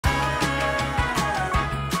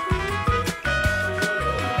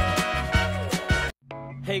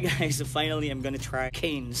Alright guys, so finally I'm gonna try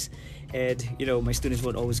Cane's. And you know, my students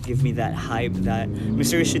would always give me that hype that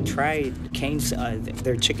Mr. should try Cane's.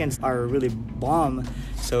 Their chickens are really bomb,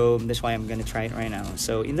 so that's why I'm gonna try it right now.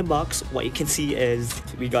 So in the box, what you can see is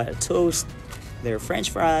we got a toast, their French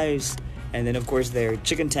fries, and then of course their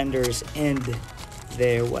chicken tenders and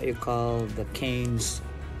their what you call the Cane's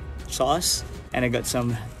sauce. And I got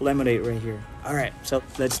some lemonade right here. Alright, so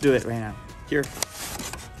let's do it right now. Here.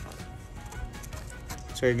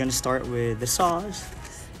 So we're gonna start with the sauce,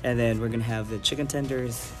 and then we're gonna have the chicken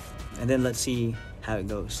tenders, and then let's see how it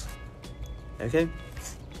goes. Okay?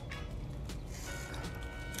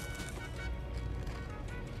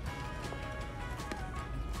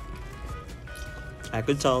 I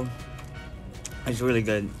could tell it's really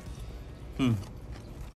good.